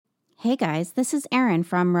Hey guys, this is Erin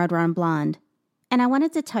from Red Run Blonde, and I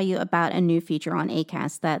wanted to tell you about a new feature on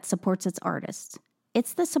Acast that supports its artists.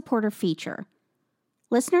 It's the supporter feature.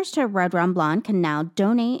 Listeners to Red Run Blonde can now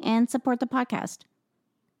donate and support the podcast.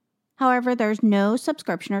 However, there's no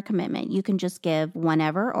subscription or commitment. You can just give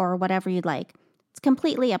whenever or whatever you'd like. It's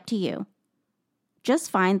completely up to you. Just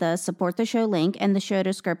find the Support the Show link in the show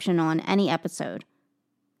description on any episode.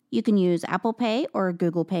 You can use Apple Pay or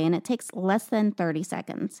Google Pay, and it takes less than 30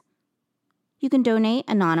 seconds. You can donate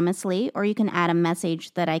anonymously, or you can add a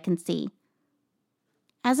message that I can see.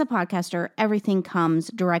 As a podcaster, everything comes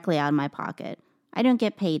directly out of my pocket. I don't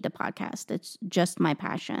get paid to podcast. It's just my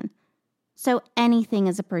passion. So anything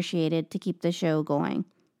is appreciated to keep the show going.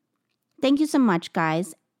 Thank you so much,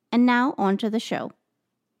 guys. And now on to the show.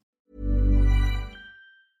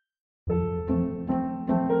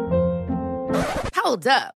 Hold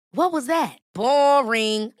up. What was that?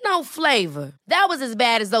 Boring. No flavor. That was as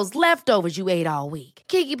bad as those leftovers you ate all week.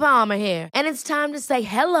 Keke Palmer here. And it's time to say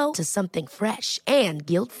hello to something fresh and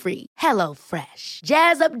guilt-free. HelloFresh.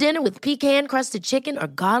 Jazz up dinner with pecan-crusted chicken or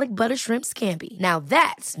garlic butter shrimp scampi. Now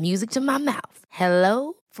that's music to my mouth.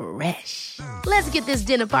 HelloFresh. Let's get this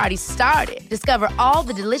dinner party started. Discover all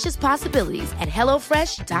the delicious possibilities at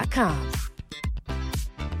HelloFresh.com.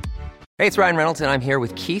 Hey, it's Ryan Reynolds, and I'm here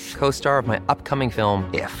with Keith, co-star of my upcoming film,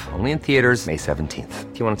 If, only in theaters May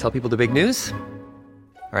 17th. Do you want to tell people the big news?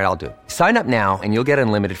 All right, I'll do it. Sign up now and you'll get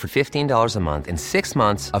unlimited for $15 a month and 6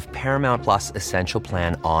 months of Paramount Plus Essential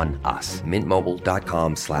Plan on us.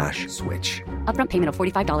 MintMobile.com/switch. Upfront payment of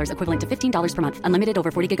 $45 equivalent to $15 per month. Unlimited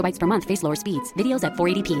over 40 gigabytes per month. Face lower speeds. Videos at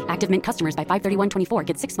 480p. Active Mint customers by 531.24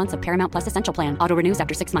 get 6 months of Paramount Plus Essential Plan. Auto renews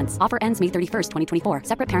after 6 months. Offer ends May 31st, 2024.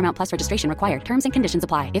 Separate Paramount Plus registration required. Terms and conditions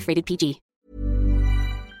apply if rated PG.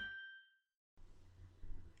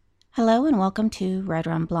 Hello and welcome to Red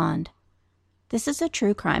Run Blonde. This is a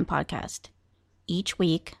true crime podcast. Each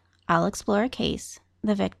week, I'll explore a case,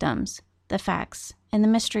 the victims, the facts, and the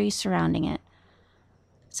mysteries surrounding it.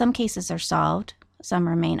 Some cases are solved, some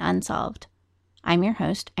remain unsolved. I'm your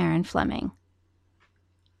host, Erin Fleming.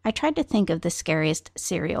 I tried to think of the scariest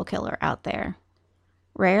serial killer out there.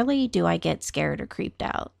 Rarely do I get scared or creeped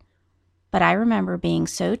out, but I remember being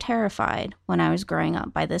so terrified when I was growing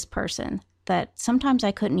up by this person that sometimes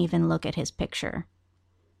I couldn't even look at his picture.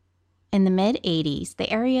 In the mid-'80s, the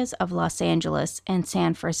areas of Los Angeles and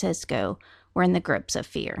San Francisco were in the grips of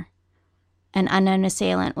fear. An unknown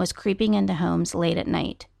assailant was creeping into homes late at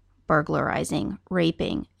night, burglarizing,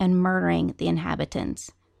 raping, and murdering the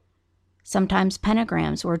inhabitants. Sometimes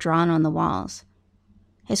pentagrams were drawn on the walls.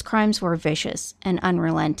 His crimes were vicious and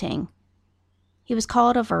unrelenting. He was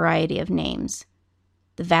called a variety of names: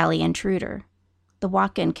 the Valley Intruder, the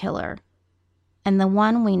Walk-In Killer, and the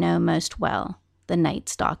one we know most well, the Night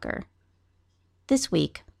Stalker. This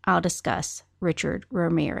week, I'll discuss Richard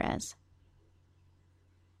Ramirez.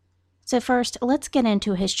 So first, let's get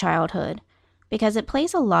into his childhood, because it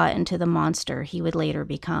plays a lot into the monster he would later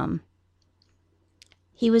become.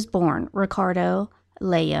 He was born Ricardo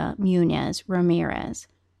Leia Muñoz Ramirez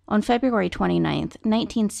on February 29,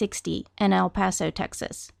 1960, in El Paso,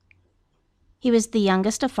 Texas. He was the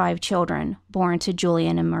youngest of 5 children, born to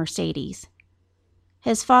Julian and Mercedes.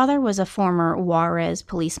 His father was a former Juarez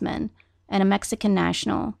policeman and a Mexican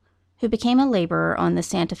national who became a laborer on the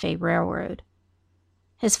Santa Fe Railroad.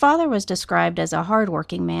 His father was described as a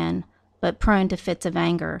hard-working man, but prone to fits of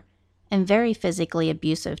anger and very physically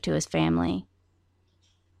abusive to his family.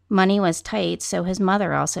 Money was tight, so his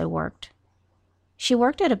mother also worked. She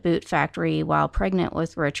worked at a boot factory while pregnant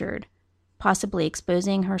with Richard, possibly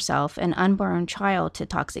exposing herself and unborn child to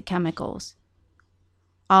toxic chemicals.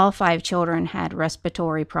 All 5 children had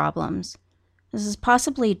respiratory problems. This is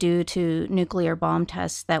possibly due to nuclear bomb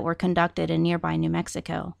tests that were conducted in nearby New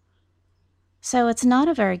Mexico. So it's not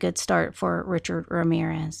a very good start for Richard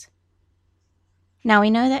Ramirez. Now, we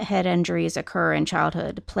know that head injuries occur in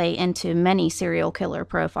childhood, play into many serial killer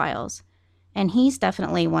profiles, and he's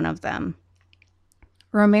definitely one of them.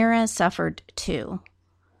 Ramirez suffered 2.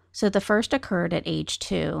 So the first occurred at age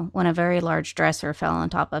 2 when a very large dresser fell on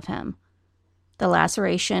top of him. The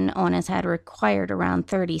laceration on his head required around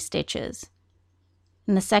 30 stitches.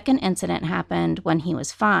 And the second incident happened when he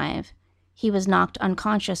was 5. He was knocked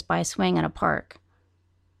unconscious by a swing at a park.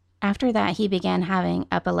 After that, he began having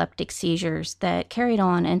epileptic seizures that carried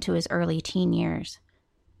on into his early teen years.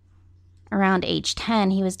 Around age 10,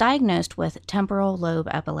 he was diagnosed with temporal lobe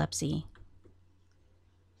epilepsy.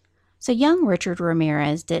 So young Richard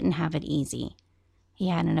Ramirez didn't have it easy. He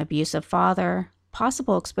had an abusive father,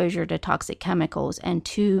 possible exposure to toxic chemicals, and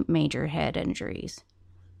 2 major head injuries.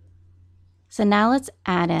 So now let's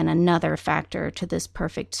add in another factor to this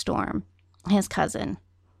perfect storm, his cousin.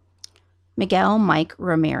 Miguel Mike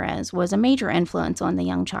Ramirez was a major influence on the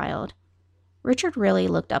young child. Richard really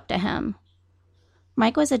looked up to him.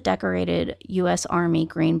 Mike was a decorated U.S. Army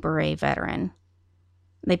Green Beret veteran.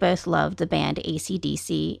 They both loved the band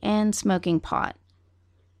AC/DC and smoking pot.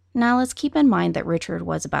 Now let's keep in mind that Richard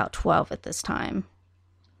was about 12 at this time.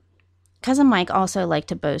 Cousin Mike also liked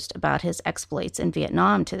to boast about his exploits in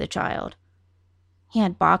Vietnam to the child. He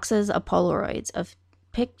had boxes of Polaroids of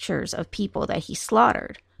pictures of people that he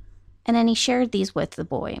slaughtered, and then he shared these with the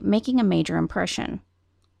boy, making a major impression.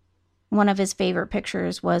 One of his favorite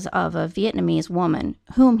pictures was of a Vietnamese woman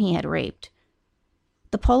whom he had raped.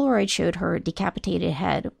 The Polaroid showed her decapitated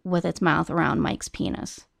head with its mouth around Mike's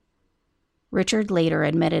penis. Richard later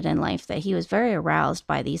admitted in life that he was very aroused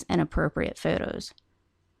by these inappropriate photos.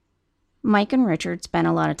 Mike and Richard spent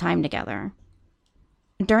a lot of time together.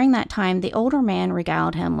 During that time, the older man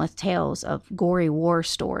regaled him with tales of gory war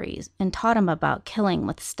stories and taught him about killing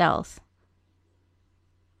with stealth.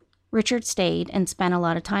 Richard stayed and spent a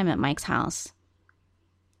lot of time at Mike's house.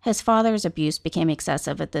 His father's abuse became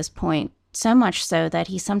excessive at this point, so much so that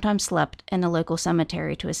he sometimes slept in a local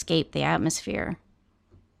cemetery to escape the atmosphere.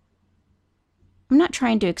 I'm not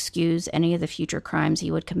trying to excuse any of the future crimes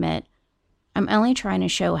he would commit. I'm only trying to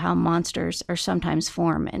show how monsters are sometimes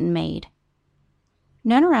formed and made.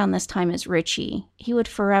 Known around this time as Richie, he would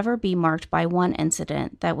forever be marked by one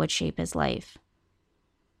incident that would shape his life.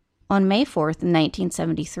 On May 4th,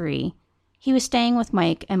 1973, he was staying with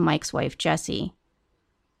Mike and Mike's wife, Jessie.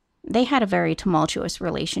 They had a very tumultuous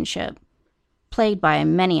relationship, plagued by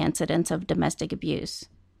many incidents of domestic abuse.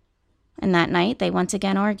 And that night, they once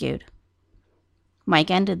again argued. Mike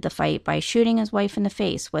ended the fight by shooting his wife in the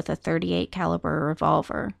face with a .38 caliber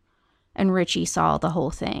revolver, and Richie saw the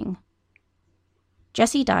whole thing.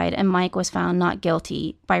 Jessie died, and Mike was found not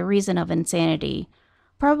guilty by reason of insanity,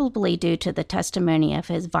 probably due to the testimony of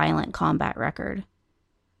his violent combat record.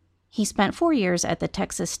 He spent 4 years at the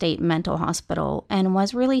Texas State Mental Hospital and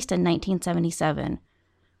was released in 1977.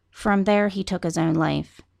 From there, he took his own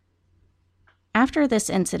life. After this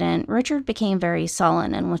incident, Richard became very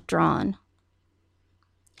sullen and withdrawn.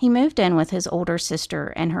 He moved in with his older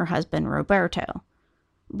sister and her husband, Roberto,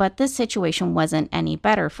 but this situation wasn't any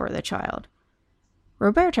better for the child.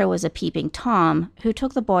 Roberto was a peeping Tom who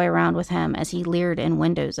took the boy around with him as he leered in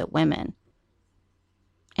windows at women.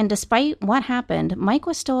 And despite what happened, Mike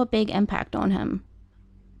was still a big impact on him.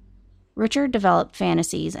 Richard developed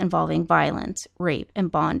fantasies involving violence, rape,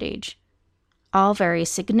 and bondage, all very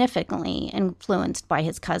significantly influenced by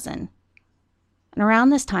his cousin. And around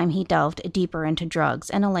this time, he delved deeper into drugs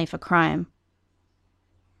and a life of crime.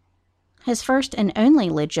 His first and only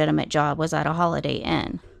legitimate job was at a Holiday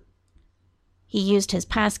Inn. He used his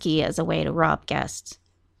passkey as a way to rob guests.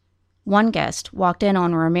 One guest walked in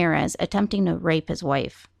on Ramirez attempting to rape his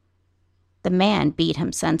wife. The man beat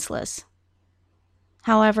him senseless.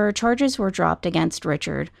 However, charges were dropped against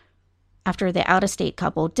Richard after the out-of-state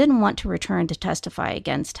couple didn't want to return to testify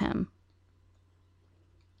against him.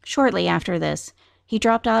 Shortly after this, he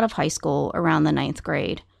dropped out of high school around the 9th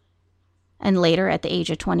grade. And later, at the age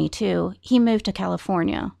of 22, he moved to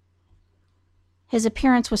California. His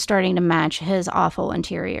appearance was starting to match his awful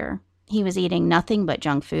interior. He was eating nothing but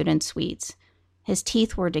junk food and sweets. His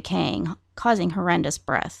teeth were decaying, causing horrendous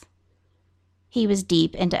breath. He was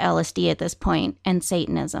deep into LSD at this point and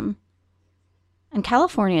Satanism. And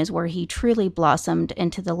California is where he truly blossomed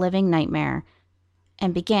into the living nightmare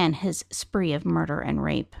and began his spree of murder and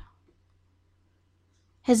rape.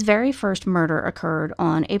 His very first murder occurred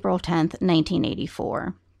on April 10th,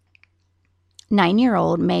 1984.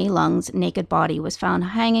 9-year-old May Lung's naked body was found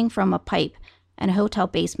hanging from a pipe in a hotel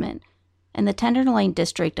basement in the Tenderloin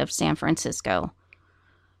district of San Francisco.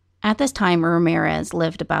 At this time, Ramirez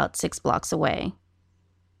lived about 6 blocks away.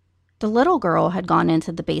 The little girl had gone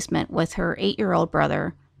into the basement with her 8-year-old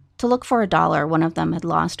brother to look for $1 one of them had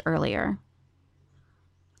lost earlier.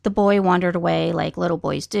 The boy wandered away like little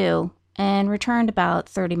boys do and returned about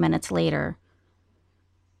 30 minutes later.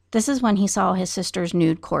 This is when he saw his sister's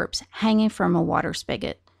nude corpse hanging from a water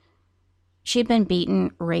spigot. She'd been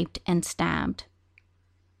beaten, raped, and stabbed.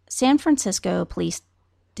 San Francisco Police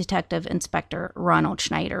Detective Inspector Ronald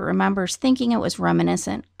Schneider remembers thinking it was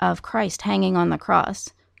reminiscent of Christ hanging on the cross,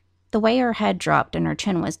 the way her head dropped and her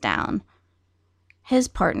chin was down. His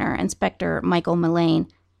partner, Inspector Michael Mullane,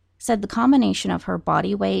 said the combination of her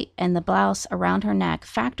body weight and the blouse around her neck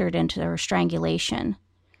factored into her strangulation.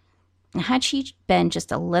 Had she been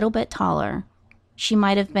just a little bit taller, she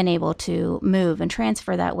might have been able to move and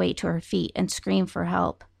transfer that weight to her feet and scream for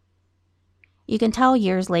help. You can tell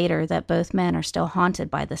years later that both men are still haunted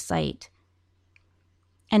by the sight.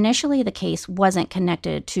 Initially, the case wasn't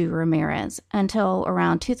connected to Ramirez until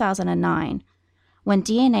around 2009, when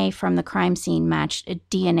DNA from the crime scene matched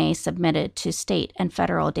DNA submitted to state and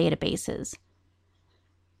federal databases.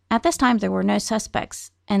 At this time, there were no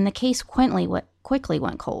suspects, and the case quickly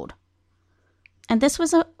went cold. And this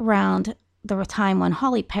was around the time when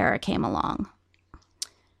Holly Parra came along.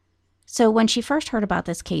 So when she first heard about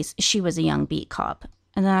this case, she was a young beat cop.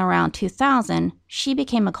 And then around 2000, she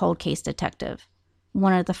became a cold case detective.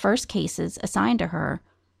 One of the first cases assigned to her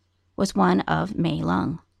was one of May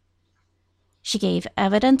Lung. She gave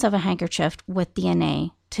evidence of a handkerchief with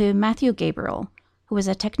DNA to Matthew Gabriel, who was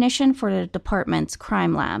a technician for the department's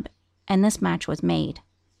crime lab, and this match was made.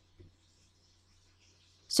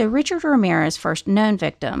 So Richard Ramirez's first known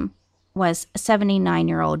victim was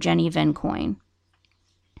 79-year-old Jenny Vincoin.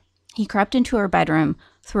 He crept into her bedroom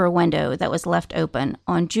through a window that was left open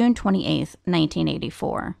on June 28,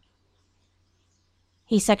 1984.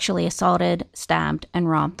 He sexually assaulted, stabbed, and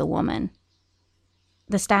robbed the woman.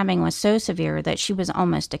 The stabbing was so severe that she was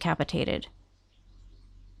almost decapitated.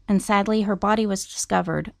 And sadly, her body was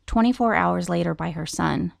discovered 24 hours later by her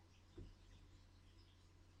son.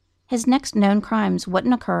 His next known crimes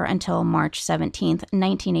wouldn't occur until March 17,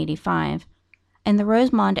 1985, in the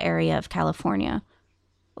Rosemont area of California,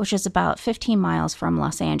 which is about 15 miles from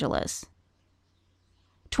Los Angeles.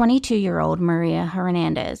 22-year-old Maria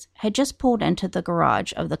Hernandez had just pulled into the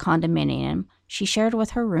garage of the condominium she shared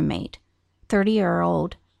with her roommate,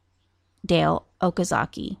 30-year-old Dale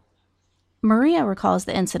Okazaki. Maria recalls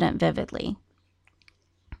the incident vividly.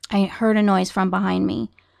 "I heard a noise from behind me.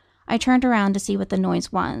 I turned around to see what the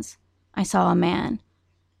noise was. I saw a man.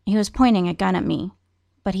 He was pointing a gun at me,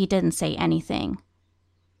 but he didn't say anything.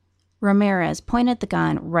 Ramirez pointed the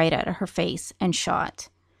gun right at her face and shot.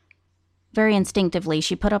 Very instinctively,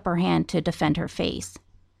 she put up her hand to defend her face.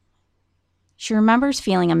 She remembers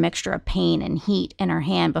feeling a mixture of pain and heat in her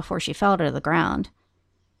hand before she fell to the ground.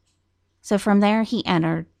 So from there, he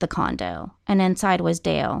entered the condo, and inside was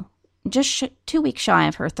Dale, just 2 weeks shy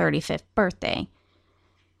of her 35th birthday.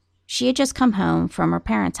 She had just come home from her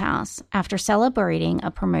parents' house after celebrating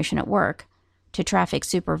a promotion at work to traffic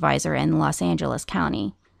supervisor in Los Angeles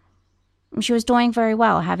County. She was doing very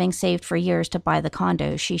well, having saved for years to buy the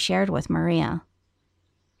condo she shared with Maria.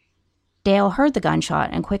 Dale heard the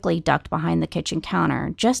gunshot and quickly ducked behind the kitchen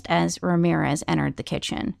counter just as Ramirez entered the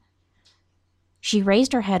kitchen. She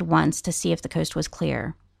raised her head once to see if the coast was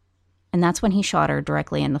clear, and that's when he shot her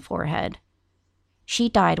directly in the forehead. She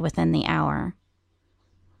died within the hour.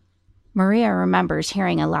 Maria remembers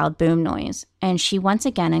hearing a loud boom noise, and she once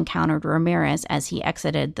again encountered Ramirez as he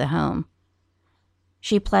exited the home.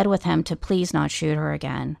 She pled with him to please not shoot her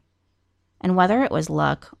again. And whether it was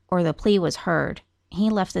luck or the plea was heard, he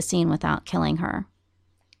left the scene without killing her.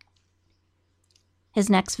 His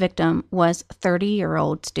next victim was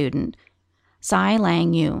 30-year-old student Tsai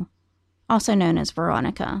Lang Yu, also known as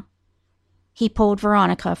Veronica. He pulled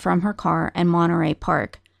Veronica from her car in Monterey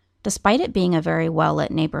Park, despite it being a very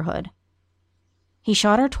well-lit neighborhood. He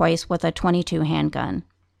shot her twice with a .22 handgun.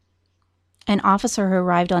 An officer who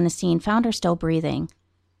arrived on the scene found her still breathing,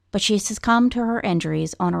 but she succumbed to her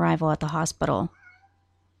injuries on arrival at the hospital.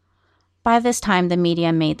 By this time, the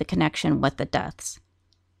media made the connection with the deaths.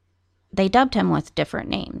 They dubbed him with different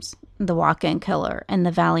names, the Walk-In Killer and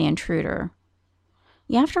the Valley Intruder.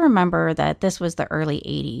 You have to remember that this was the early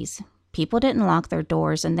 80s. People didn't lock their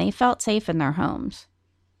doors and they felt safe in their homes.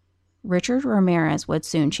 Richard Ramirez would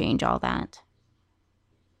soon change all that.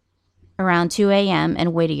 Around 2 a.m.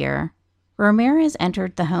 in Whittier, Ramirez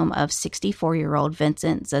entered the home of 64-year-old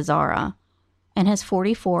Vincent Zazzara and his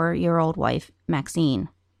 44-year-old wife, Maxine.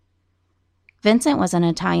 Vincent was an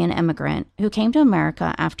Italian immigrant who came to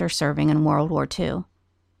America after serving in World War II.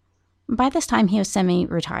 By this time, he was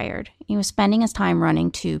semi-retired. He was spending his time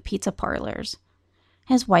running 2 pizza parlors.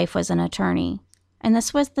 His wife was an attorney, and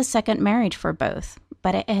this was the second marriage for both,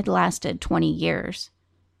 but it had lasted 20 years.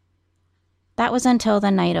 That was until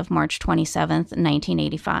the night of March 27,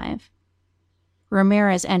 1985.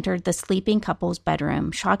 Ramirez entered the sleeping couple's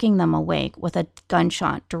bedroom, shocking them awake with a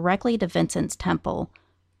gunshot directly to Vincent's temple,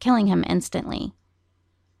 killing him instantly.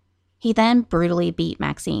 He then brutally beat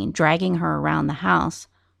Maxine, dragging her around the house,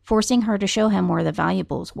 forcing her to show him where the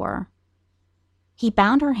valuables were. He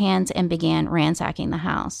bound her hands and began ransacking the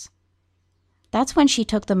house. That's when she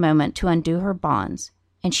took the moment to undo her bonds,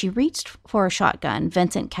 and she reached for a shotgun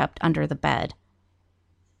Vincent kept under the bed.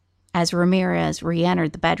 As Ramirez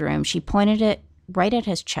re-entered the bedroom, she pointed it right at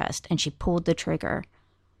his chest and she pulled the trigger.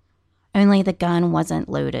 Only the gun wasn't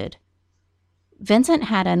loaded. Vincent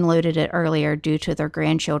had unloaded it earlier due to their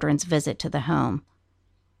grandchildren's visit to the home.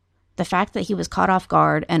 The fact that he was caught off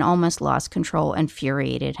guard and almost lost control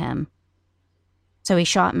infuriated him. So he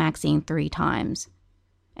shot Maxine 3 times.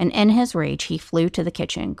 And in his rage, he flew to the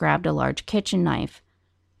kitchen, grabbed a large kitchen knife,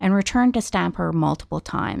 and returned to stab her multiple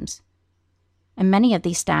times. And many of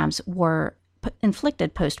these stabs were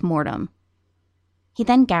inflicted post-mortem. He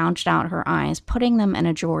then gouged out her eyes, putting them in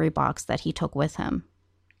a jewelry box that he took with him.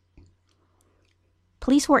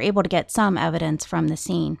 Police were able to get some evidence from the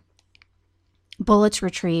scene. Bullets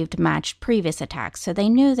retrieved matched previous attacks, so they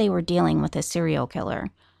knew they were dealing with a serial killer.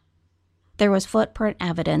 There was footprint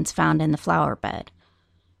evidence found in the flower bed,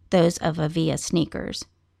 those of Avia's sneakers.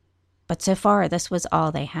 But so far, this was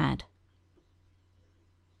all they had.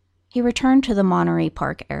 He returned to the Monterey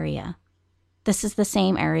Park area. This is the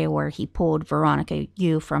same area where he pulled Veronica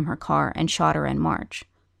Yu from her car and shot her in March.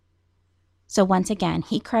 So once again,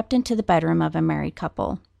 he crept into the bedroom of a married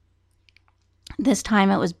couple. This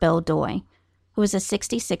time it was Bill Doi, who was a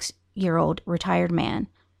 66-year-old retired man,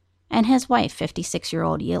 and his wife,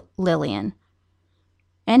 56-year-old Lillian.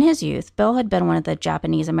 In his youth, Bill had been one of the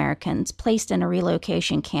Japanese Americans placed in a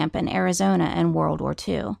relocation camp in Arizona in World War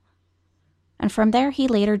II. And from there, he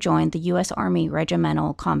later joined the U.S. Army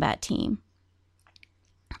Regimental Combat Team.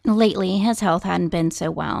 Lately, his health hadn't been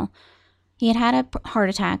so well. He had had a heart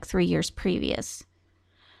attack 3 years previous.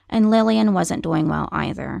 And Lillian wasn't doing well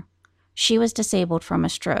either. She was disabled from a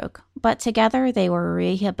stroke, but together they were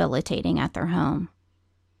rehabilitating at their home.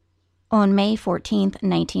 On May 14,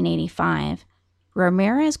 1985,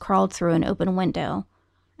 Ramirez crawled through an open window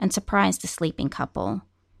and surprised the sleeping couple.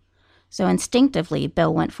 So instinctively,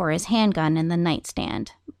 Bill went for his handgun in the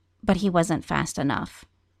nightstand, but he wasn't fast enough.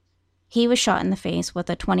 He was shot in the face with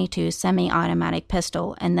a .22 semi-automatic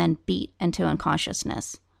pistol and then beat into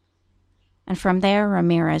unconsciousness. And from there,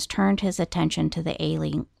 Ramirez turned his attention to the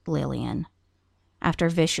ailing Lillian. After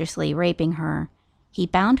viciously raping her, he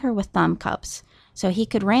bound her with thumb cuffs so he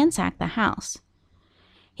could ransack the house.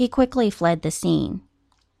 He quickly fled the scene.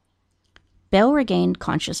 Bill regained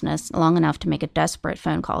consciousness long enough to make a desperate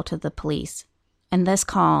phone call to the police, and this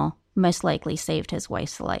call most likely saved his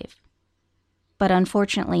wife's life. But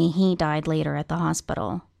unfortunately, he died later at the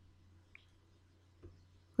hospital.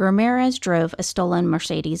 Ramirez drove a stolen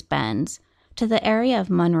Mercedes-Benz to the area of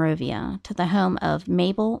Monrovia to the home of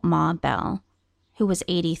Mabel Ma Bell, who was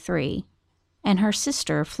 83, and her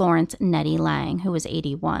sister Florence Nettie Lang, who was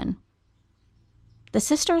 81. The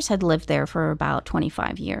sisters had lived there for about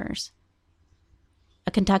 25 years.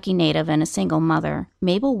 A Kentucky native and a single mother,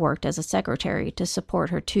 Mabel worked as a secretary to support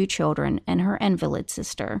her 2 children and her invalid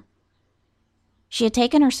sister. She had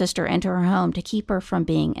taken her sister into her home to keep her from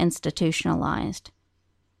being institutionalized.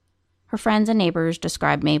 Her friends and neighbors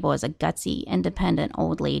described Mabel as a gutsy, independent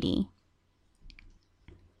old lady.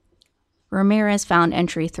 Ramirez found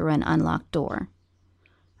entry through an unlocked door.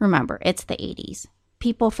 Remember, it's the 80s.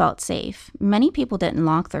 People felt safe. Many people didn't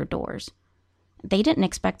lock their doors. They didn't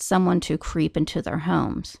expect someone to creep into their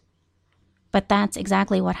homes. But that's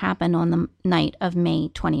exactly what happened on the night of May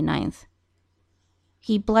 29th.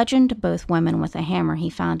 He bludgeoned both women with a hammer he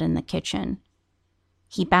found in the kitchen.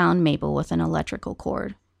 He bound Mabel with an electrical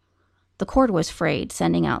cord. The cord was frayed,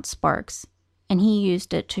 sending out sparks, and he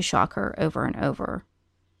used it to shock her over and over.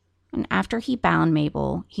 And after he bound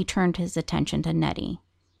Mabel, he turned his attention to Nettie.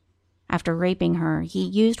 After raping her, he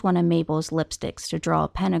used one of Mabel's lipsticks to draw a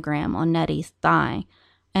pentagram on Nettie's thigh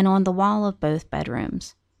and on the wall of both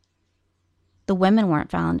bedrooms. The women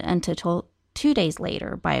weren't found until 2 days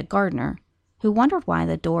later by a gardener who wondered why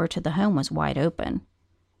the door to the home was wide open.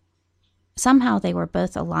 Somehow they were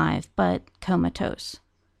both alive, but comatose.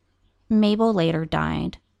 Mabel later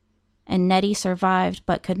died, and Nettie survived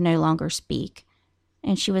but could no longer speak,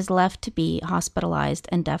 and she was left to be hospitalized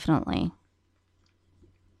indefinitely.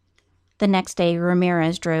 The next day,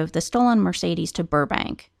 Ramirez drove the stolen Mercedes to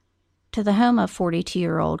Burbank, to the home of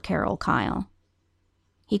 42-year-old Carol Kyle.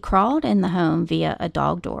 He crawled in the home via a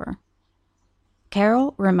dog door.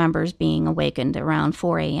 Carol remembers being awakened around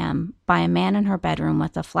 4 a.m. by a man in her bedroom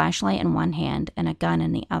with a flashlight in one hand and a gun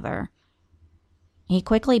in the other. He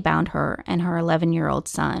quickly bound her and her 11-year-old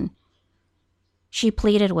son. She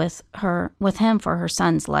pleaded with him for her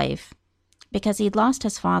son's life because he'd lost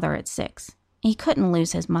his father at 6. He couldn't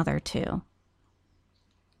lose his mother, too.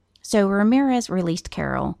 So Ramirez released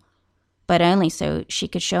Carol, but only so she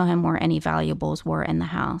could show him where any valuables were in the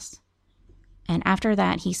house. And after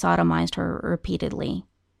that, he sodomized her repeatedly.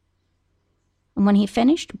 And when he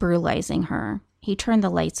finished brutalizing her, he turned the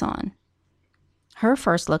lights on. Her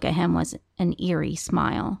first look at him was an eerie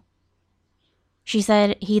smile. She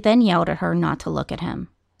said he then yelled at her not to look at him,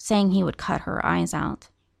 saying he would cut her eyes out.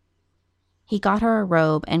 He got her a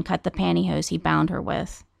robe and cut the pantyhose he bound her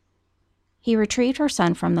with. He retrieved her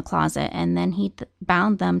son from the closet, and then he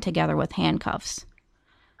bound them together with handcuffs.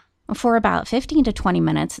 For about 15 to 20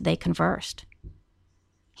 minutes, they conversed.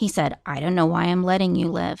 He said, "I don't know why I'm letting you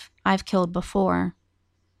live. I've killed before."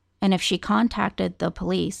 And if she contacted the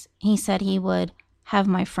police, he said he would have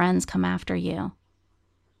my friends come after you.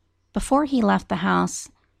 Before he left the house,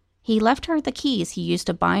 he left her the keys he used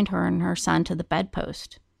to bind her and her son to the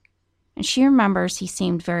bedpost. And she remembers he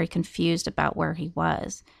seemed very confused about where he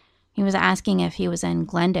was. He was asking if he was in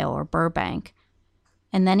Glendale or Burbank,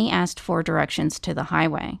 and then he asked for directions to the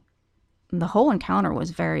highway. The whole encounter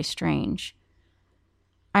was very strange.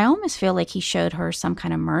 I almost feel like he showed her some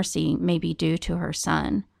kind of mercy, maybe due to her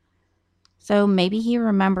son. So maybe he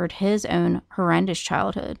remembered his own horrendous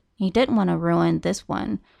childhood. He didn't want to ruin this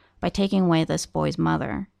one by taking away this boy's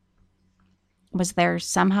mother. Was there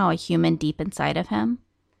somehow a human deep inside of him?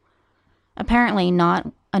 Apparently not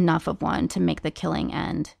enough of one to make the killing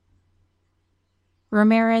end.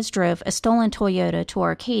 Ramirez drove a stolen Toyota to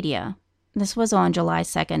Arcadia. This was on July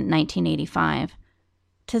 2nd, 1985,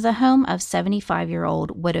 to the home of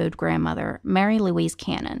 75-year-old widowed grandmother Mary Louise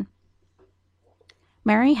Cannon.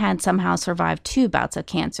 Mary had somehow survived 2 bouts of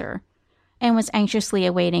cancer and was anxiously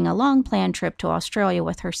awaiting a long-planned trip to Australia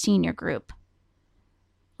with her senior group.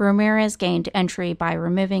 Ramirez gained entry by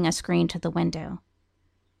removing a screen to the window.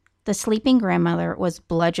 The sleeping grandmother was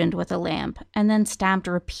bludgeoned with a lamp and then stabbed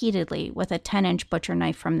repeatedly with a 10-inch butcher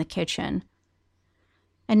knife from the kitchen.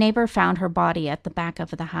 A neighbor found her body at the back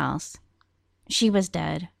of the house. She was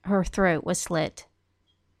dead. Her throat was slit.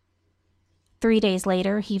 3 days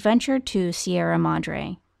later, he ventured to Sierra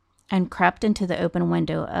Madre and crept into the open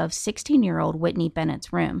window of 16-year-old Whitney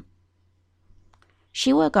Bennett's room.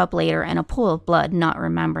 She woke up later in a pool of blood, not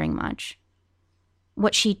remembering much.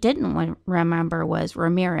 What she didn't remember was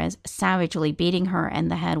Ramirez savagely beating her in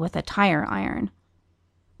the head with a tire iron.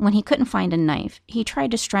 When he couldn't find a knife, he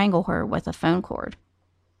tried to strangle her with a phone cord.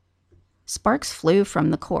 Sparks flew from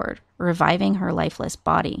the cord, reviving her lifeless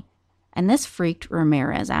body, and this freaked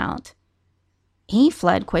Ramirez out. He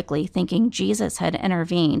fled quickly, thinking Jesus had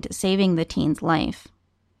intervened, saving the teen's life.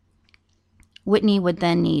 Whitney would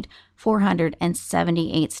then need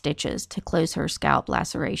 478 stitches to close her scalp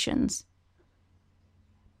lacerations.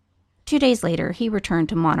 2 days later, he returned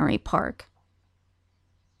to Monterey Park.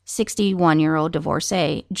 61-year-old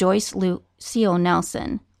divorcee Joyce Lucille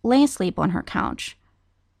Nelson lay asleep on her couch.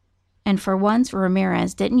 And for once,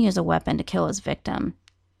 Ramirez didn't use a weapon to kill his victim.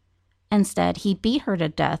 Instead, he beat her to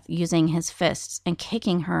death using his fists and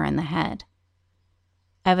kicking her in the head.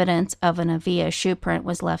 Evidence of an Avia shoe print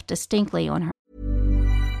was left distinctly on her.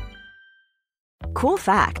 Cool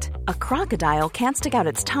fact, a crocodile can't stick out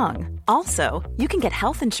its tongue. Also, you can get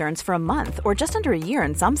health insurance for a month or just under a year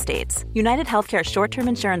in some states. United Healthcare short-term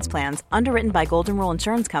insurance plans, underwritten by Golden Rule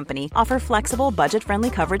Insurance Company, offer flexible, budget-friendly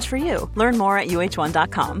coverage for you. Learn more at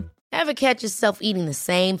uh1.com. Ever catch yourself eating the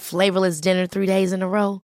same flavorless dinner 3 days in a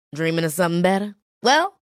row? Dreaming of something better?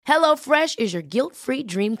 Well, HelloFresh is your guilt-free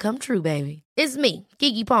dream come true, baby. It's me,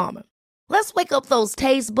 Keke Palmer. Let's wake up those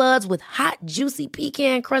taste buds with hot, juicy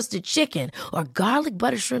pecan-crusted chicken or garlic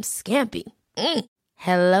butter shrimp scampi.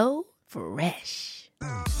 Hello Fresh.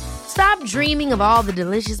 Stop dreaming of all the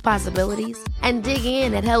delicious possibilities and dig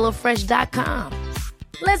in at HelloFresh.com.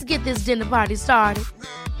 Let's get this dinner party started.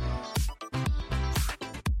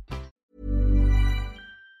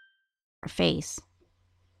 Face.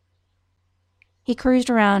 He cruised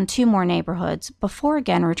around 2 more neighborhoods before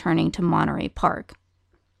again returning to Monterey Park.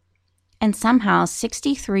 And somehow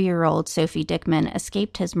 63-year-old Sophie Dickman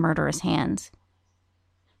escaped his murderous hands.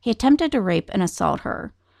 He attempted to rape and assault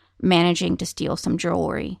her, managing to steal some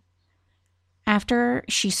jewelry. After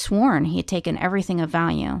she sworn he had taken everything of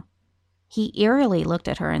value, he eerily looked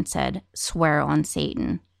at her and said, "Swear on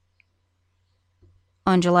Satan."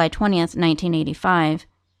 On July 20th, 1985,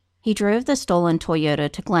 he drove the stolen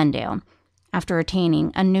Toyota to Glendale after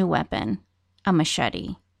attaining a new weapon, a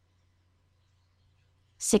machete.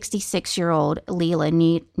 66-year-old Leila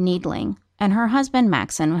Needling and her husband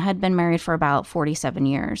Maxon had been married for about 47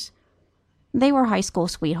 years. They were high school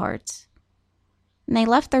sweethearts. And they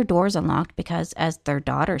left their doors unlocked because, as their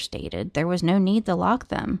daughter stated, there was no need to lock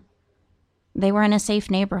them. They were in a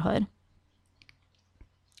safe neighborhood.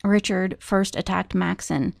 Richard first attacked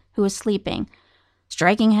Maxon, who was sleeping,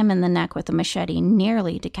 striking him in the neck with a machete,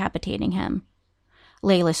 nearly decapitating him.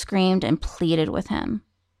 Layla screamed and pleaded with him.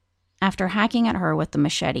 After hacking at her with the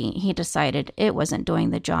machete, he decided it wasn't doing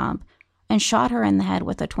the job and shot her in the head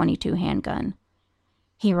with a .22 handgun.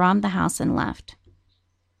 He robbed the house and left.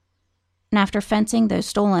 And after fencing those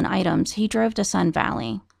stolen items, he drove to Sun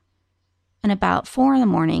Valley. And about 4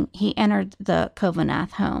 a.m, he entered the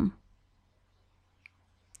Kovanath home.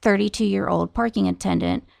 32-year-old parking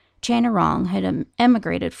attendant Chanarong had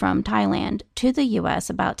emigrated from Thailand to the U.S.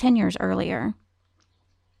 about 10 years earlier.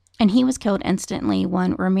 And he was killed instantly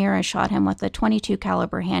when Ramirez shot him with a .22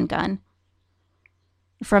 caliber handgun.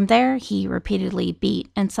 From there, he repeatedly beat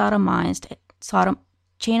and sodomized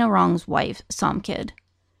Chanarong's wife, Somkid.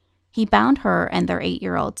 He bound her and their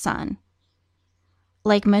 8-year-old son.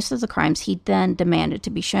 Like most of the crimes, he then demanded to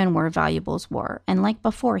be shown where valuables were, and like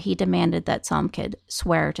before, he demanded that Somkid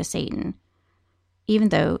swear to Satan, even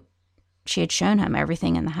though she had shown him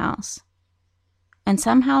everything in the house. And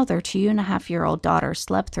somehow their 2.5-year-old daughter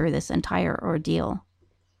slept through this entire ordeal.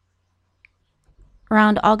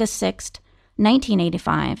 Around August 6,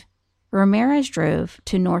 1985, Ramirez drove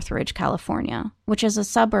to Northridge, California, which is a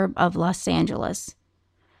suburb of Los Angeles.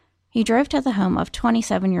 He drove to the home of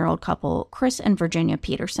 27-year-old couple Chris and Virginia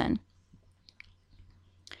Peterson.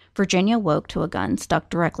 Virginia woke to a gun stuck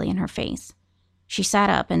directly in her face. She sat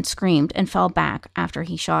up and screamed and fell back after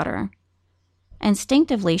he shot her.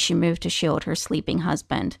 Instinctively, she moved to shield her sleeping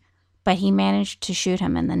husband, but he managed to shoot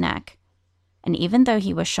him in the neck. And even though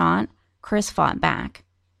he was shot, Chris fought back.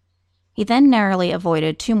 He then narrowly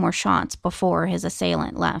avoided 2 more shots before his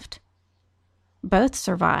assailant left. Both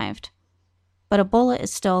survived, but a bullet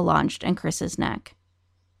is still lodged in Chris's neck.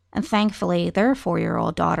 And thankfully, their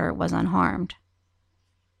 4-year-old daughter was unharmed.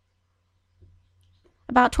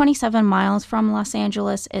 About 27 miles from Los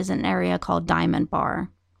Angeles is an area called Diamond Bar.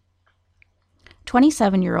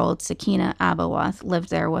 27-year-old Sakina Abawath lived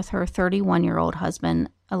there with her 31-year-old husband,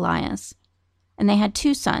 Elias, and they had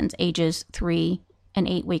 2 sons, ages 3 and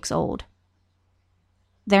 8 weeks old.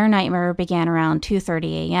 Their nightmare began around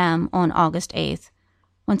 2:30 a.m. on August 8th,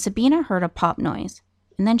 when Sabina heard a pop noise,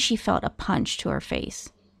 and then she felt a punch to her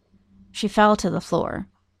face. She fell to the floor.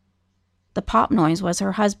 The pop noise was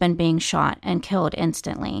her husband being shot and killed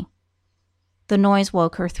instantly. The noise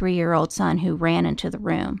woke her 3-year-old son, who ran into the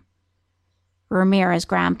room. Ramirez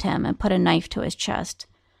grabbed him and put a knife to his chest,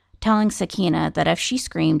 telling Sakina that if she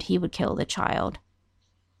screamed, he would kill the child.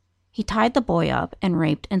 He tied the boy up and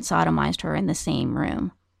raped and sodomized her in the same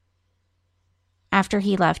room. After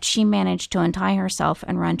he left, she managed to untie herself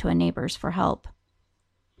and run to a neighbor's for help.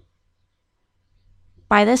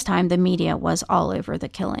 By this time, the media was all over the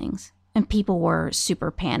killings, and people were super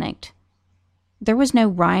panicked. There was no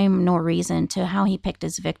rhyme nor reason to how he picked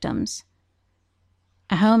his victims.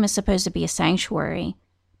 A home is supposed to be a sanctuary,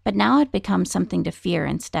 but now it had become something to fear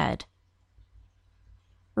instead.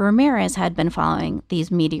 Ramirez had been following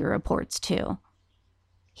these media reports too.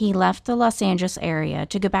 He left the Los Angeles area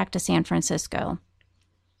to go back to San Francisco.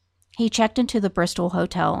 He checked into the Bristol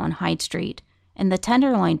Hotel on Hyde Street in the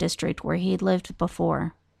Tenderloin district where he had lived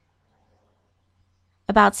before.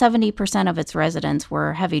 About 70% of its residents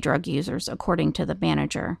were heavy drug users, according to the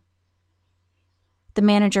manager. The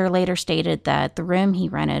manager later stated that the room he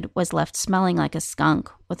rented was left smelling like a skunk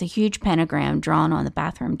with a huge pentagram drawn on the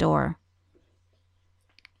bathroom door.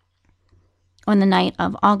 On the night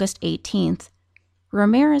of August 18th,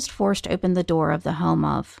 Ramirez forced open the door of the home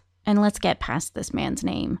of, and let's get past this man's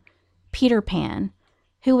name, Peter Pan,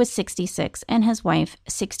 who was 66, and his wife,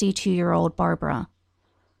 62-year-old Barbara.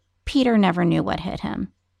 Peter never knew what hit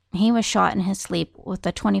him. He was shot in his sleep with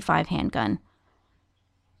a .25 handgun.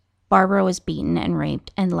 Barbara was beaten and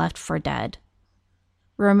raped and left for dead.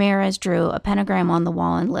 Ramirez drew a pentagram on the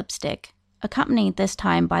wall in lipstick, accompanied this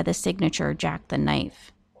time by the signature Jack the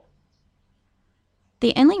Knife.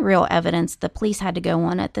 The only real evidence the police had to go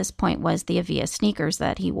on at this point was the Avia sneakers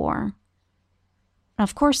that he wore.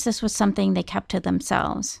 Of course, this was something they kept to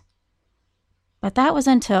themselves. But that was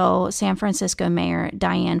until San Francisco Mayor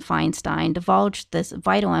Dianne Feinstein divulged this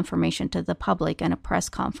vital information to the public in a press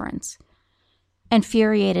conference.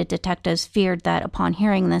 Infuriated detectives feared that upon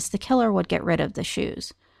hearing this, the killer would get rid of the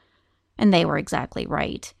shoes. And they were exactly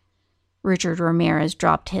right. Richard Ramirez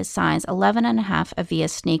dropped his size 11.5 Avia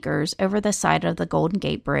sneakers over the side of the Golden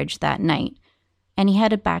Gate Bridge that night, and he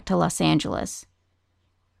headed back to Los Angeles.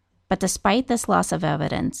 But despite this loss of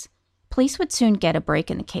evidence, police would soon get a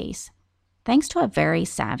break in the case, thanks to a very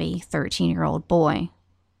savvy 13-year-old boy.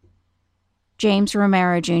 James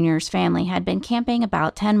Romero Jr.'s family had been camping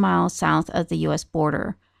about 10 miles south of the U.S.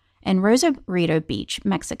 border in Rosarito Beach,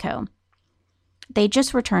 Mexico. They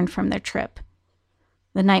just returned from their trip.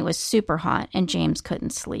 The night was super hot and James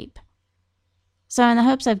couldn't sleep. So in the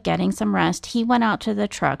hopes of getting some rest, he went out to the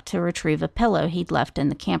truck to retrieve a pillow he'd left in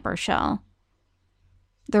the camper shell.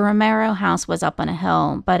 The Romero house was up on a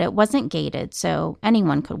hill, but it wasn't gated, so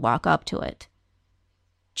anyone could walk up to it.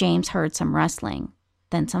 James heard some rustling,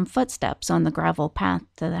 then some footsteps on the gravel path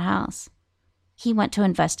to the house. He went to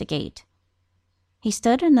investigate. He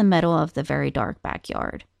stood in the middle of the very dark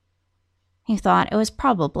backyard. He thought it was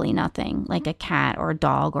probably nothing, like a cat or a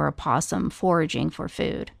dog or a possum foraging for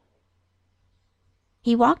food.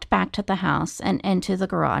 He walked back to the house and into the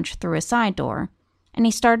garage through a side door, and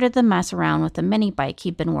he started to mess around with the mini bike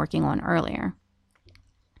he'd been working on earlier.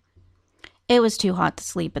 It was too hot to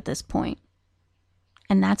sleep at this point.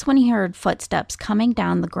 And that's when he heard footsteps coming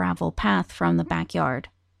down the gravel path from the backyard.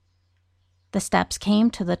 The steps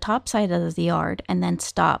came to the top side of the yard and then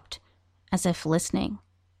stopped, as if listening.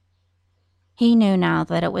 He knew now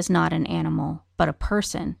that it was not an animal, but a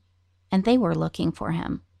person, and they were looking for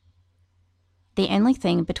him. The only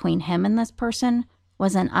thing between him and this person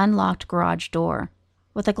was an unlocked garage door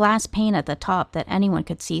with a glass pane at the top that anyone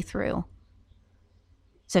could see through.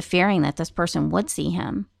 So fearing that this person would see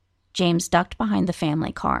him, James ducked behind the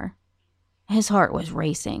family car. His heart was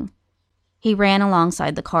racing. He ran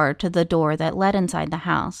alongside the car to the door that led inside the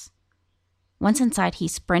house. Once inside, he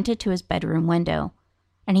sprinted to his bedroom window,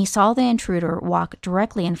 and he saw the intruder walk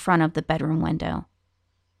directly in front of the bedroom window.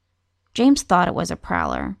 James thought it was a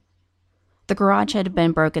prowler. The garage had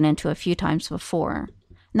been broken into a few times before.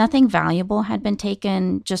 Nothing valuable had been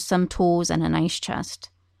taken, just some tools and an ice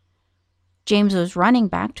chest. James was running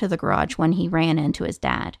back to the garage when he ran into his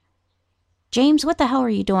dad. "James, what the hell are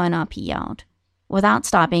you doing up?" he yelled. Without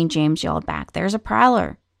stopping, James yelled back, "There's a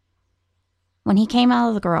prowler." When he came out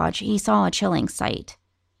of the garage, he saw a chilling sight.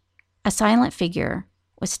 A silent figure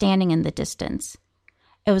was standing in the distance.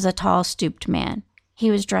 It was a tall, stooped man.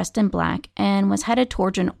 He was dressed in black and was headed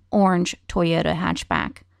towards an orange Toyota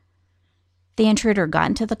hatchback. The intruder got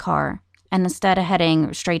into the car, and instead of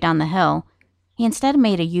heading straight down the hill, he instead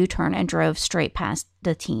made a U-turn and drove straight past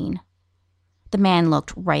the teen. The man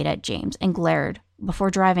looked right at James and glared before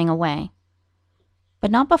driving away. But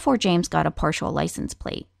not before James got a partial license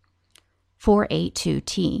plate.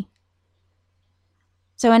 482T.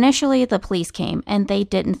 So initially the police came and they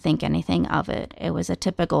didn't think anything of it. It was a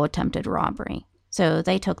typical attempted robbery. So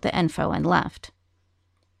they took the info and left.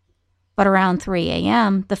 But around 3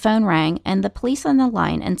 a.m., the phone rang and the police on the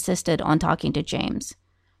line insisted on talking to James.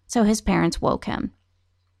 So his parents woke him.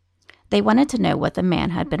 They wanted to know what the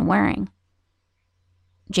man had been wearing.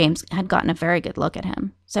 James had gotten a very good look at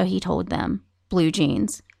him, so he told them blue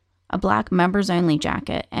jeans, a black members-only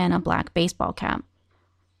jacket, and a black baseball cap.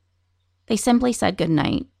 They simply said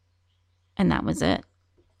goodnight, and that was it.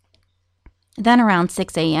 Then around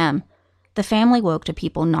 6 a.m., the family woke to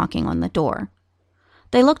people knocking on the door.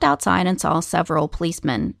 They looked outside and saw several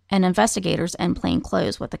policemen and investigators in plain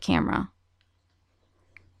clothes with a camera.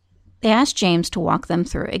 They asked James to walk them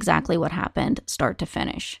through exactly what happened, start to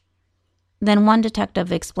finish. Then one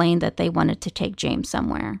detective explained that they wanted to take James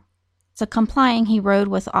somewhere. So complying, he rode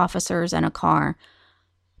with officers in a car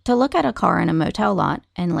to look at a car in a motel lot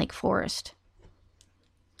in Lake Forest.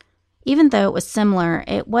 Even though it was similar,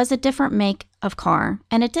 it was a different make of car,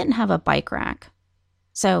 and it didn't have a bike rack.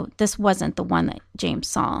 So this wasn't the one that James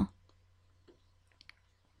saw.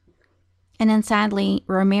 And then sadly,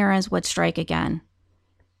 Ramirez would strike again.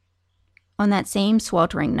 On that same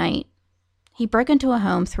sweltering night, he broke into a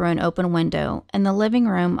home through an open window in the living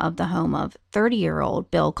room of the home of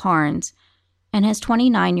 30-year-old Bill Carnes and his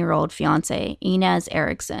 29-year-old fiancée, Inez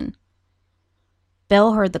Erickson.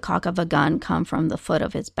 Bill heard the cock of a gun come from the foot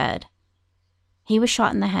of his bed. He was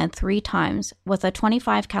shot in the head 3 times with a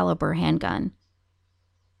 .25 caliber handgun.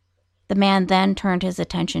 The man then turned his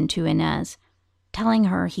attention to Inez, telling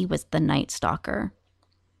her he was the Night Stalker.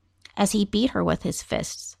 As he beat her with his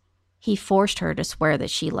fists, he forced her to swear that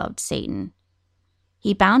she loved Satan.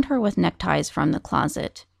 He bound her with neckties from the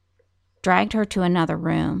closet, dragged her to another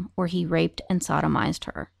room where he raped and sodomized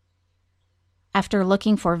her. After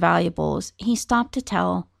looking for valuables, he stopped to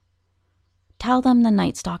tell them the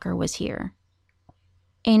Night Stalker was here.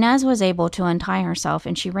 Inez was able to untie herself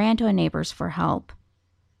and she ran to a neighbor's for help.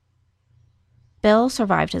 Bill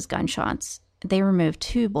survived his gunshots. They removed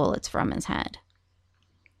 2 bullets from his head.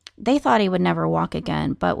 They thought he would never walk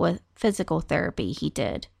again, but with physical therapy, he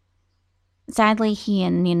did. Sadly, he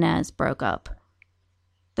and Inez broke up.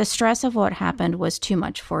 The stress of what happened was too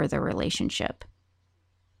much for their relationship.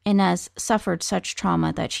 Inez suffered such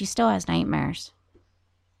trauma that she still has nightmares.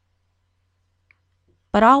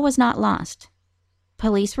 But all was not lost.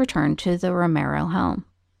 Police returned to the Romero home.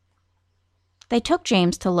 They took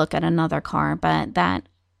James to look at another car, but that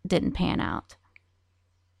didn't pan out.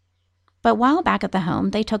 But while back at the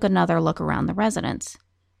home, they took another look around the residence.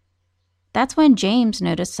 That's when James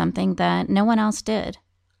noticed something that no one else did,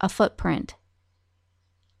 a footprint.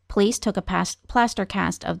 Police took a plaster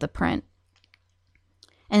cast of the print.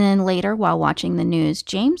 And then later, while watching the news,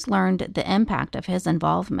 James learned the impact of his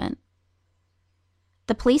involvement.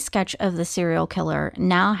 The police sketch of the serial killer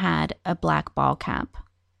now had a black ball cap.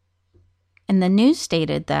 And the news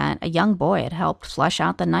stated that a young boy had helped flush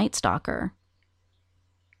out the Night Stalker.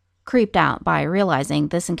 Creeped out by realizing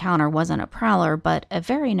this encounter wasn't a prowler, but a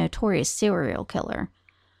very notorious serial killer,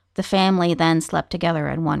 the family then slept together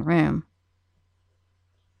in one room.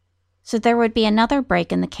 So there would be another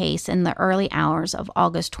break in the case in the early hours of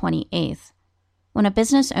August 28th, when a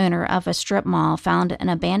business owner of a strip mall found an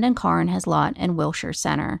abandoned car in his lot in Wilshire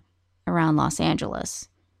Center, around Los Angeles.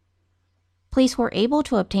 Police were able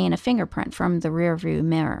to obtain a fingerprint from the rearview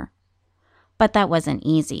mirror, but that wasn't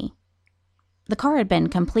easy. The car had been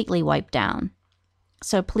completely wiped down,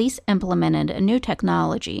 so police implemented a new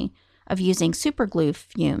technology of using superglue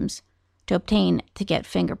fumes to get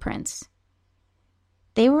fingerprints.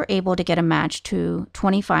 They were able to get a match to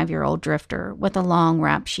 25-year-old drifter with a long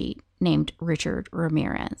rap sheet named Richard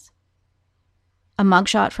Ramirez. A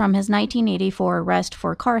mugshot from his 1984 arrest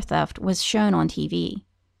for car theft was shown on TV.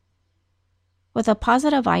 With a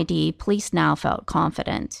positive ID, police now felt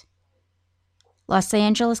confident. Los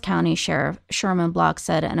Angeles County Sheriff Sherman Block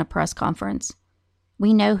said in a press conference,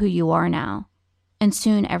 "We know who you are now, and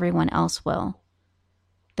soon everyone else will.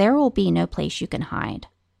 There will be no place you can hide."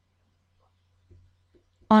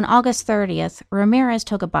 On August 30th, Ramirez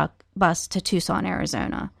took a bus to Tucson,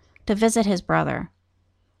 Arizona, to visit his brother.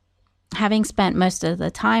 Having spent most of the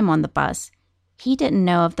time on the bus, he didn't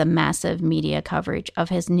know of the massive media coverage of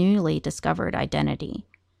his newly discovered identity.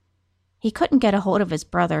 He couldn't get a hold of his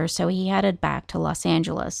brother, so he headed back to Los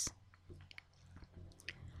Angeles.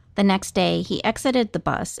 The next day, he exited the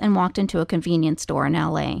bus and walked into a convenience store in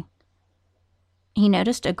LA. He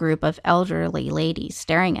noticed a group of elderly ladies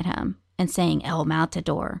staring at him and saying El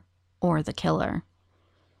Matador, or the killer.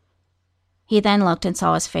 He then looked and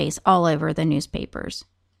saw his face all over the newspapers.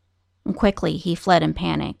 And quickly, he fled in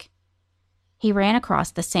panic. He ran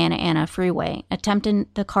across the Santa Ana freeway,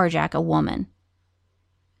 attempting to carjack a woman.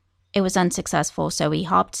 It was unsuccessful, so he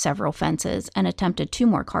hopped several fences and attempted 2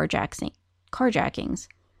 more carjackings.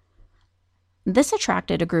 This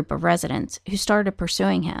attracted a group of residents who started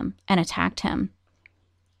pursuing him and attacked him.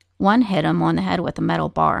 One hit him on the head with a metal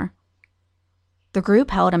bar. The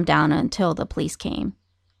group held him down until the police came.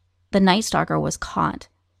 The Night Stalker was caught,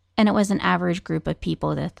 and it was an average group of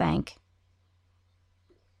people to thank.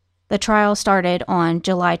 The trial started on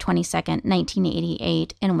July 22,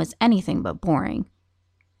 1988, and was anything but boring.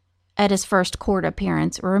 At his first court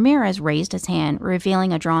appearance, Ramirez raised his hand,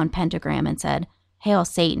 revealing a drawn pentagram, and said, "Hail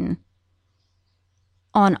Satan."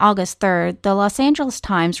 On August 3rd, the Los Angeles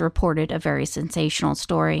Times reported a very sensational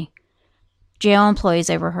story. Jail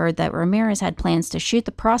employees overheard that Ramirez had plans to shoot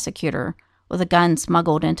the prosecutor with a gun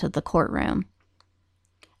smuggled into the courtroom.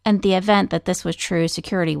 In the event that this was true,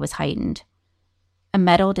 security was heightened. A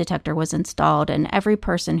metal detector was installed, and every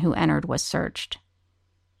person who entered was searched.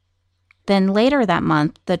 Then later that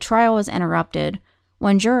month, the trial was interrupted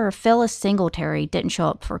when juror Phyllis Singletary didn't show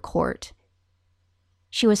up for court.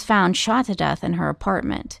 She was found shot to death in her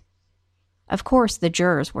apartment. Of course, the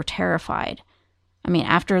jurors were terrified.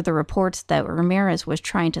 After the reports that Ramirez was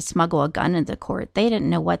trying to smuggle a gun into court, they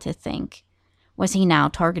didn't know what to think. Was he now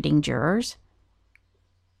targeting jurors?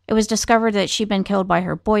 It was discovered that she'd been killed by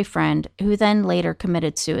her boyfriend, who then later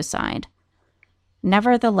committed suicide.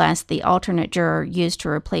 Nevertheless, the alternate juror used to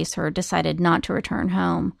replace her decided not to return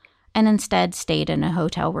home, and instead stayed in a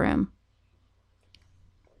hotel room.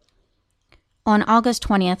 On August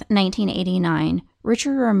 20th, 1989,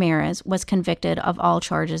 Richard Ramirez was convicted of all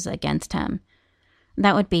charges against him.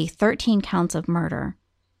 That would be 13 counts of murder,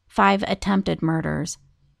 5 attempted murders,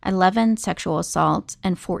 11 sexual assaults,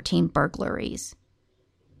 and 14 burglaries.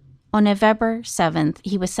 On November 7th,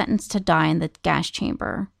 he was sentenced to die in the gas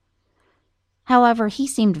chamber. However, he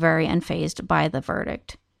seemed very unfazed by the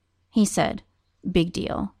verdict. He said, "Big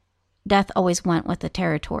deal. Death always went with the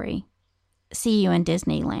territory. See you in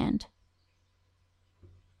Disneyland."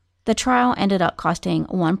 The trial ended up costing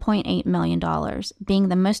 $1.8 million, being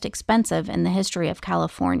the most expensive in the history of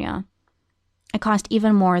California. It cost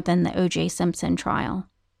even more than the O.J. Simpson trial.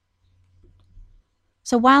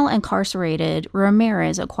 So while incarcerated,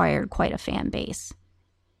 Ramirez acquired quite a fan base.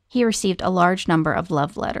 He received a large number of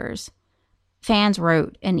love letters. Fans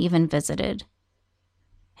wrote and even visited.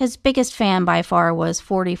 His biggest fan by far was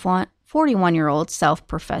 41-year-old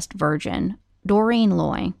self-professed virgin, Doreen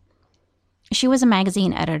Loy. She was a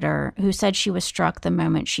magazine editor who said she was struck the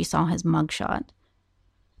moment she saw his mugshot.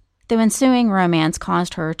 The ensuing romance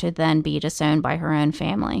caused her to then be disowned by her own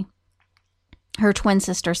family. Her twin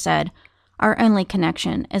sister said, "Our only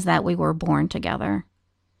connection is that we were born together."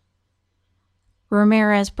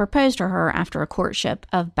 Ramirez proposed to her after a courtship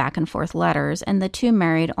of back-and-forth letters, and the two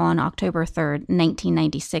married on October 3rd,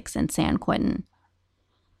 1996 in San Quentin.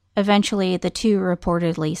 Eventually, the two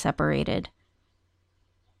reportedly separated.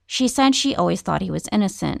 She said she always thought he was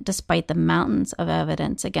innocent, despite the mountains of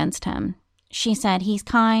evidence against him. She said, "He's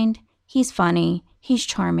kind, he's funny, he's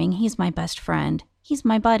charming, he's my best friend, he's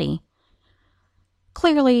my buddy."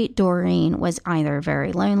 Clearly, Doreen was either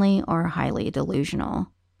very lonely or highly delusional.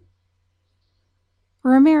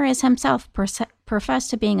 Ramirez himself professed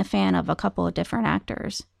to being a fan of a couple of different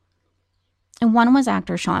actors. And one was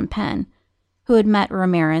actor Sean Penn, who had met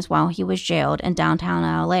Ramirez while he was jailed in downtown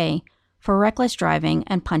LA for reckless driving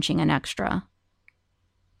and punching an extra.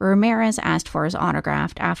 Ramirez asked for his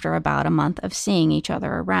autograph after about a month of seeing each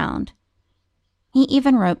other around. He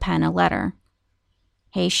even wrote Penn a letter.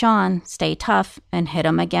 "Hey Sean, stay tough and hit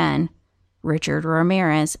him again. Richard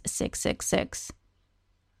Ramirez, 666.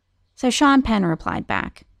 So Sean Penn replied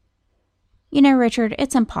back, "You know, Richard,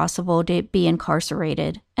 it's impossible to be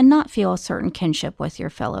incarcerated and not feel a certain kinship with your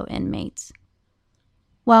fellow inmates."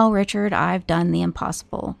 "Well, Richard, I've done the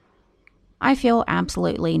impossible. I feel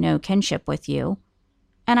absolutely no kinship with you,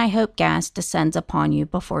 and I hope gas descends upon you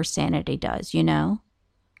before sanity does, you know?"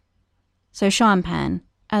 So Sean Penn,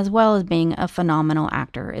 as well as being a phenomenal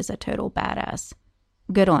actor, is a total badass.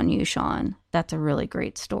 Good on you, Sean. That's a really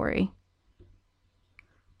great story.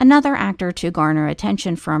 Another actor to garner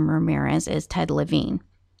attention from Ramirez is Ted Levine.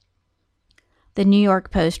 The New York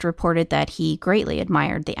Post reported that he greatly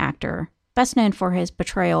admired the actor, best known for his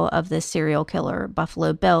portrayal of the serial killer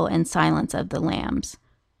Buffalo Bill in Silence of the Lambs.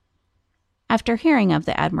 After hearing of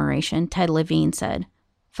the admiration, Ted Levine said,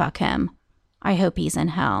 "Fuck him. I hope he's in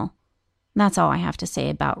hell." That's all I have to say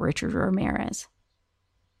about Richard Ramirez.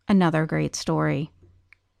 Another great story.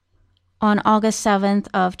 On August 7th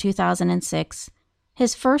of 2006,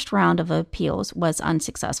 his first round of appeals was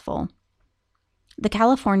unsuccessful. The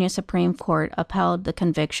California Supreme Court upheld the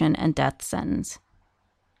conviction and death sentence.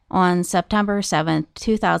 On September 7th,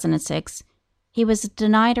 2006, he was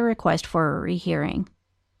denied a request for a rehearing.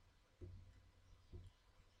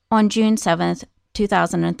 On June 7th,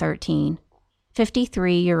 2013,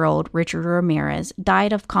 53-year-old Richard Ramirez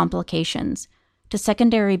died of complications to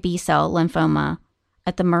secondary B-cell lymphoma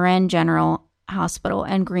at the Marin General Hospital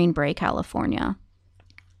in Green Bay, California.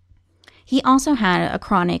 He also had a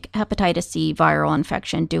chronic hepatitis C viral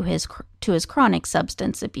infection due to his chronic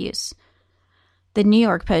substance abuse. The New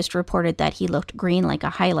York Post reported that he looked green like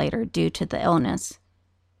a highlighter due to the illness.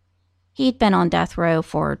 He'd been on death row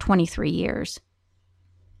for 23 years.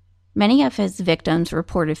 Many of his victims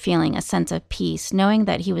reported feeling a sense of peace, knowing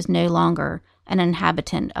that he was no longer an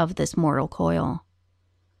inhabitant of this mortal coil.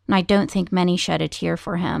 And I don't think many shed a tear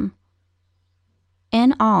for him.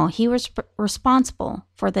 In all, he was responsible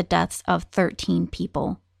for the deaths of 13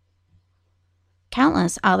 people.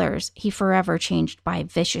 Countless others he forever changed by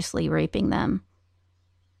viciously raping them.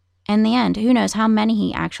 In the end, who knows how many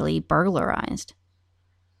he actually burglarized.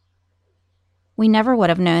 We never would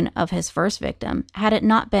have known of his first victim had it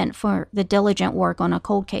not been for the diligent work on a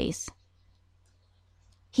cold case.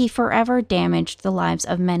 He forever damaged the lives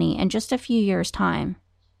of many in just a few years' time.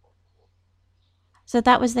 So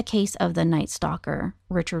that was the case of the Night Stalker,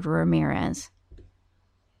 Richard Ramirez.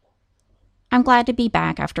 I'm glad to be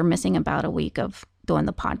back after missing about a week of doing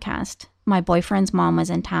the podcast. My boyfriend's mom was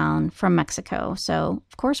in town from Mexico, so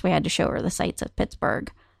of course we had to show her the sights of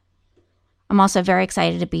Pittsburgh. I'm also very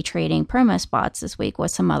excited to be trading promo spots this week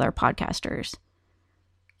with some other podcasters.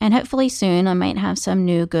 And hopefully soon I might have some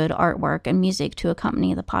new good artwork and music to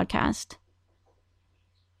accompany the podcast.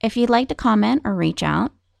 If you'd like to comment or reach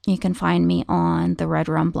out, you can find me on the Red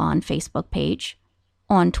Rum Blonde Facebook page,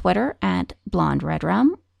 on Twitter at Blonde Red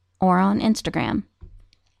Rum, or on Instagram.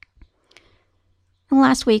 And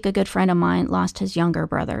last week, a good friend of mine lost his younger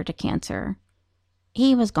brother to cancer.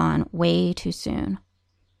 He was gone way too soon.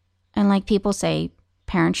 And like people say,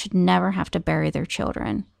 parents should never have to bury their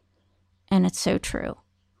children. And it's so true.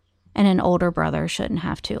 And an older brother shouldn't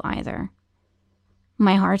have to either.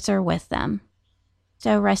 My hearts are with them.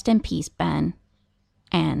 So rest in peace, Ben.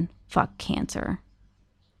 And fuck cancer.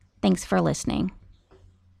 Thanks for listening.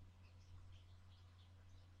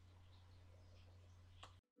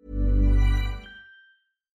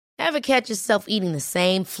 Ever catch yourself eating the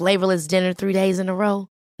same flavorless dinner 3 days in a row?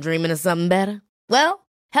 Dreaming of something better? Well,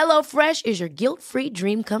 HelloFresh is your guilt-free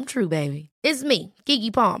dream come true, baby. It's me,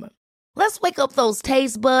 Keke Palmer. Let's wake up those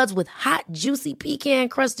taste buds with hot, juicy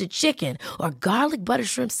pecan-crusted chicken or garlic butter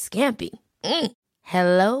shrimp scampi.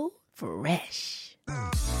 Hello Fresh.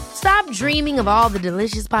 Stop dreaming of all the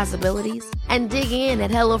delicious possibilities and dig in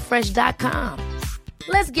at HelloFresh.com.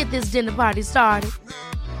 Let's get this dinner party started.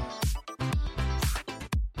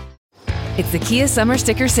 It's the Kia Summer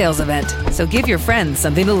Sticker Sales Event, so give your friends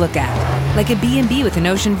something to look at, like a B&B with an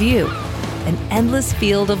ocean view, an endless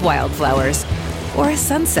field of wildflowers, or a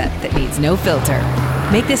sunset that needs no filter.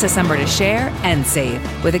 Make this a summer to share and save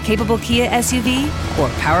with a capable Kia SUV or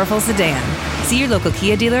powerful sedan. See your local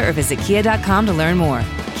Kia dealer or visit kia.com to learn more.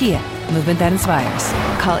 Kia, movement that inspires.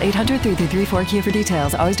 Call 800-3334-KIA for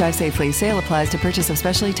details. Always drive safely. Sale applies to purchase of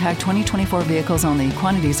specially tagged 2024 vehicles only.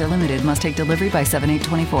 Quantities are limited. Must take delivery by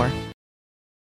 7/8/24.